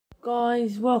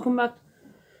guys, welcome back.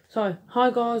 Hi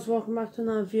guys, welcome back to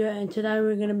another video, and today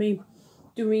we're going to be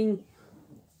doing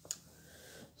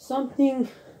something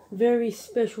very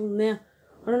special. Now,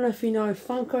 I don't know if you know,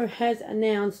 Funko has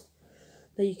announced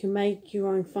that you can make your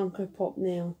own Funko Pop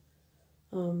now.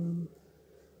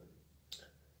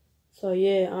 So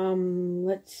yeah,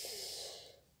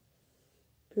 let's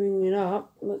bring it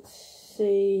up. Let's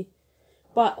see.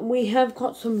 But we have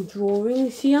got some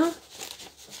drawings here.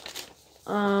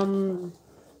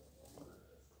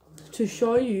 To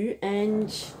show you,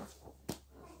 and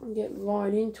get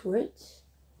right into it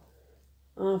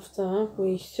after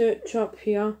we search up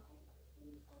here.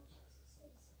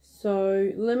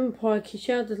 So Lemonpiekid,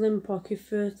 shout out to Lemonpiekid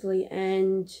firstly,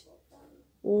 and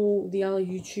all the other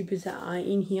YouTubers that are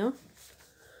in here.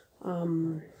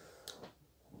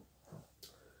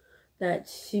 That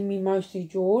Simi mostly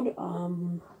drawed.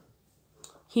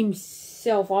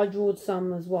 Himself, I drawed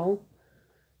some as well.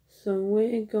 So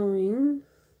we're going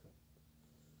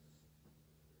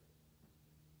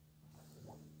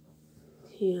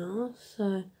here.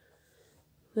 So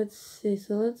let's see.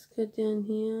 So let's go down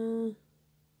here.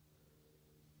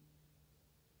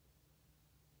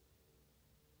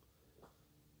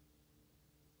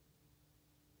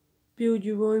 Build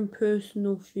your own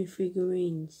personal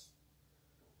figurines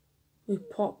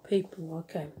with pop people.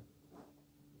 Okay.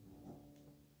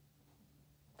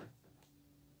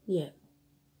 Yeah.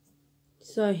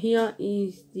 So here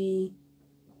is the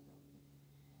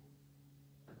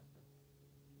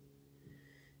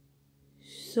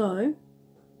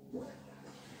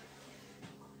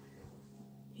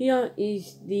here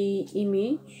is the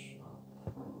image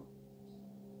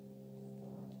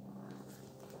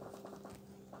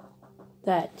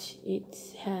that it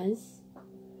has.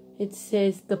 It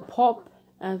says the pop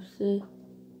absolute,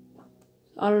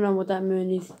 I don't know what that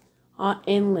means, are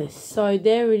endless. So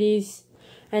there it is.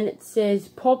 And it says,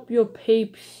 pop your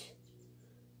peeps,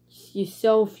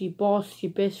 yourself, your boss,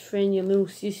 your best friend, your little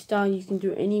sister. You can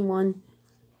do anyone.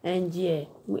 And yeah,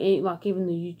 like even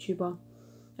the YouTuber.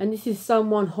 And this is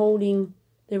someone holding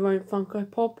their own Funko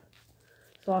Pop.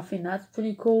 So I think that's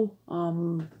pretty cool.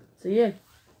 So yeah,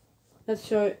 let's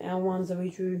show our ones that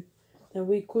we drew, that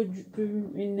we could do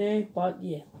in there. But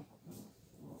yeah.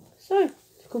 So,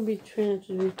 it's going to be trying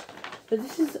to do. But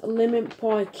this is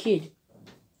Lemonpiekid.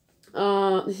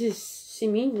 This is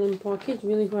Simi, Lemonpiekid,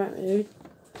 really great dude.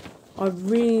 I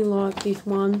really like this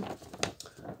one.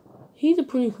 He's a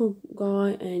pretty cool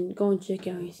guy, and go and check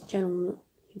out his channel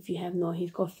if you have not.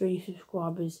 He's got 30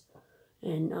 subscribers,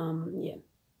 and yeah.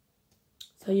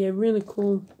 So yeah, really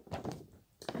cool.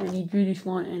 And he drew this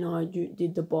one, and I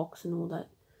did the box and all that.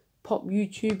 Pop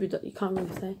YouTuber that you can't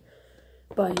really say,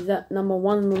 but he's at number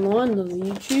 1 on the line of the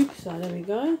YouTube. So there we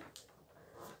go.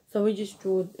 So we just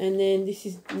drew, and then this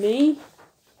is me.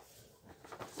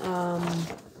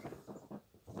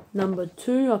 Number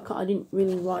 2. I didn't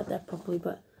really write that properly,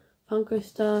 but Funko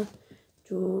Star,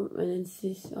 draw, and then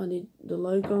this I did the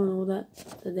logo and all that.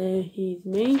 So there, here's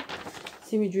me.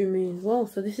 Simi drew me as well.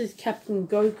 So this is Captain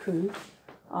Goku.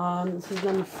 This is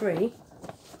number 3.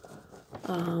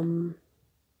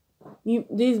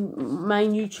 These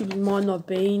main YouTubers might not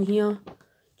be in here,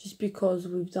 just because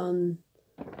we've done.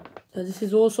 So this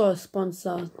is also a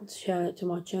sponsor. Shout out to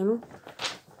my channel.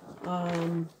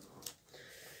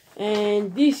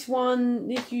 And this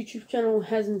YouTube channel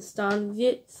hasn't started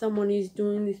yet. Someone is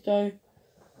doing this though.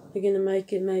 They're gonna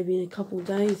make it maybe in a couple of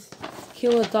days.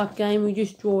 Killer Duck Game. We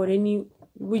just drawed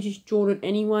it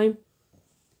anyway.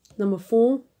 Number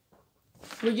 4.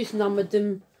 We just numbered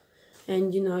them,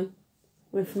 and you know,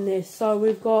 went from there. So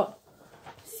we've got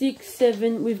 6,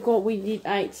 7. We did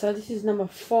 8. So this is number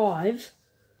 5.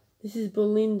 This is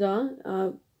Belinda.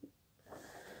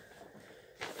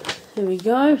 There we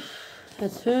go.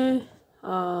 That's her.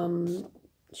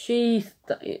 She's.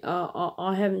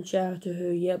 I haven't shouted to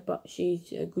her yet, but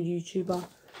she's a good YouTuber.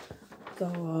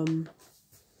 So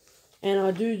and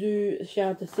I do shout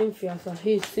out to Cynthia. So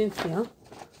here's Cynthia.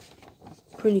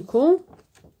 Pretty cool.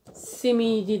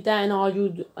 Simi did that,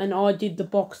 and I did the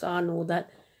box art and all that.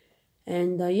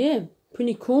 And yeah,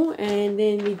 pretty cool. And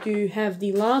then we do have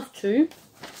the last 2.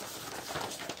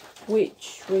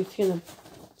 Which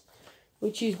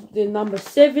is the number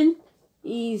 7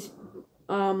 is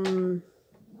Brock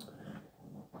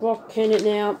Kennett.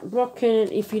 Now Brock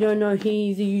Kennett, if you don't know,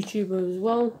 he's a YouTuber as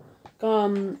well.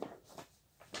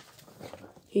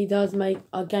 He does make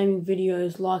gaming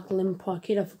videos like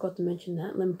Lemonpiekid. I forgot to mention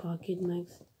that Lemonpiekid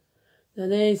makes. Now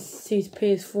there's his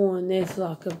PS4, and there's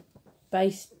like a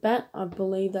base bat. I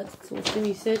believe that's what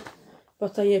Simi said.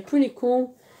 But yeah, pretty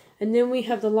cool. And then we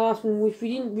have the last one, which we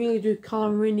didn't really do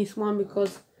colouring in this one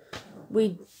because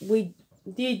we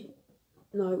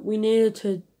needed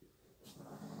to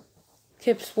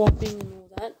keep swapping and all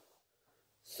that.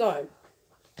 So,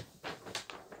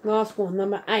 last one,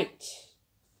 number 8.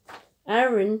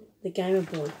 Aaron, the Gamer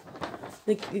Boy.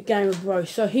 The Gamer Bro.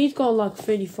 So he's got like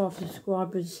 35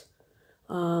 subscribers.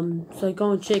 So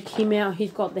go and check him out.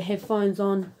 He's got the headphones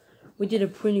on. We did a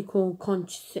pretty cool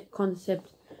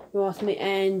concept, you asked me,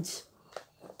 and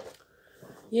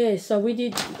yeah, so we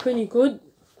did pretty good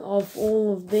of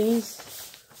all of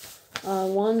these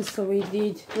ones. So we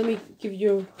did, let me give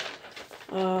you,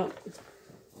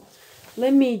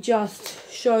 let me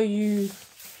just show you.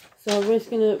 So we're just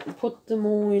going to put them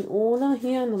all in order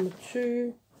here, number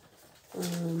 2,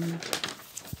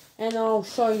 and I'll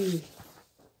show you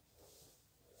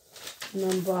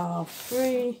number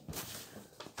 3,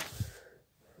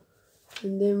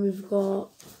 and then we've got,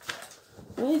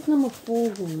 where's number 4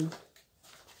 going?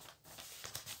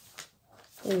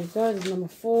 There we go, there's number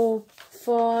 4,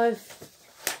 5,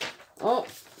 oh,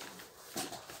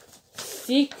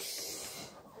 6,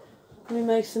 let me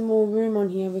make some more room on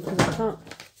here because I can't,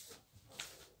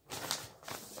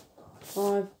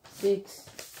 5, 6,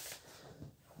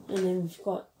 and then we've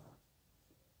got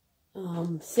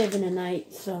 7 and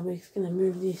 8, so we're just going to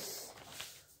move this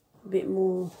a bit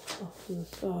more off to the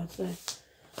side. So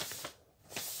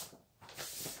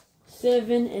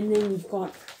 7, and then we've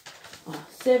got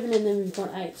 7, and then we've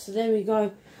got 8. So there we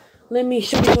go. Let me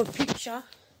show you a picture.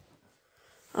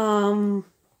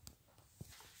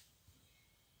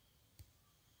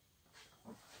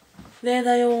 There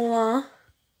they all are.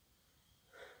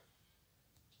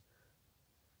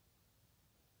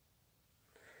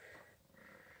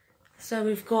 So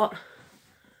we've got,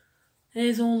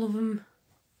 there's all of them.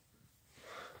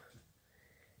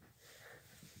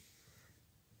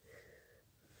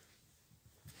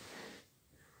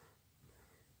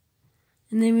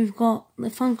 And then we've got the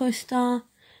Funko Star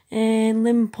and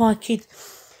Lemonpiekid.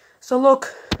 So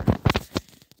look,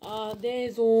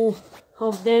 there's all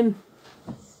of them.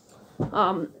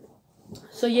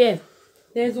 So yeah,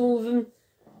 there's all of them,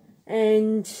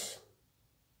 and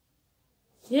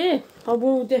yeah, I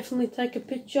will definitely take a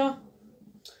picture.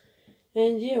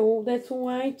 And yeah, well, that's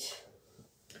all 8.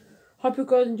 Hope you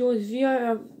guys enjoy this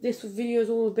video. This video is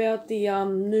all about the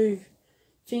new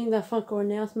thing that Funko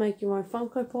announced, make your own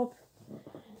Funko Pop.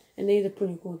 And these are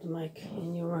pretty cool to make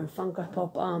in your own Funko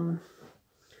Pop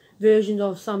versions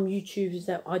of some YouTubers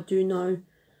that I do know.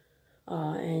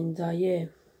 Yeah.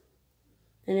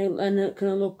 And it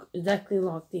can look exactly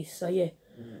like this. So yeah,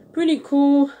 pretty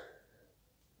cool.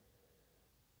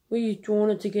 We drawn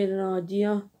it to get an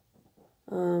idea.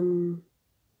 So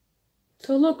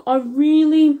look, I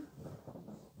really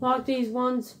like these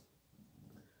ones,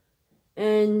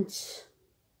 and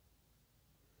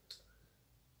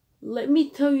let me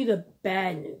tell you the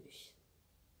bad news.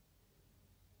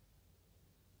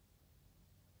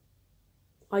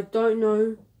 I don't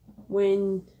know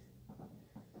when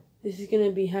this is going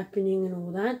to be happening and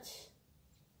all that.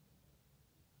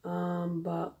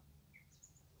 But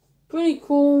pretty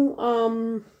cool.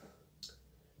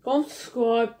 Go and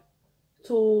subscribe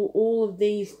to all of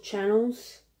these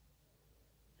channels,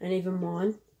 and even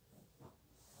mine.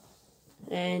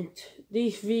 And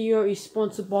this video is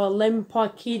sponsored by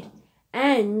Lemonpiekid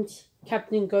and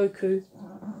Captain Goku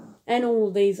and all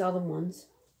of these other ones.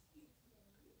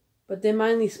 But they're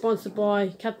mainly sponsored by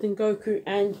Captain Goku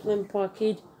and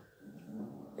Lemonpiekid.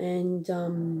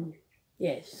 And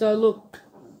yeah, so look,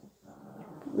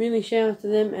 really shout out to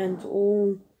them, and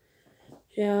all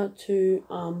shout out to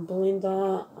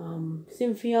Belinda,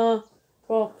 Cynthia,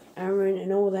 Brock, Aaron,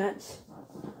 and all that.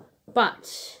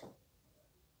 But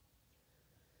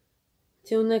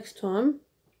till next time,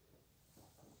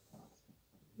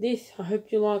 I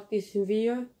hope you like this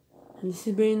video, and this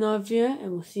has been another video,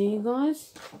 and we'll see you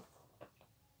guys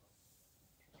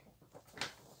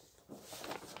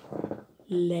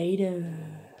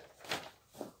later.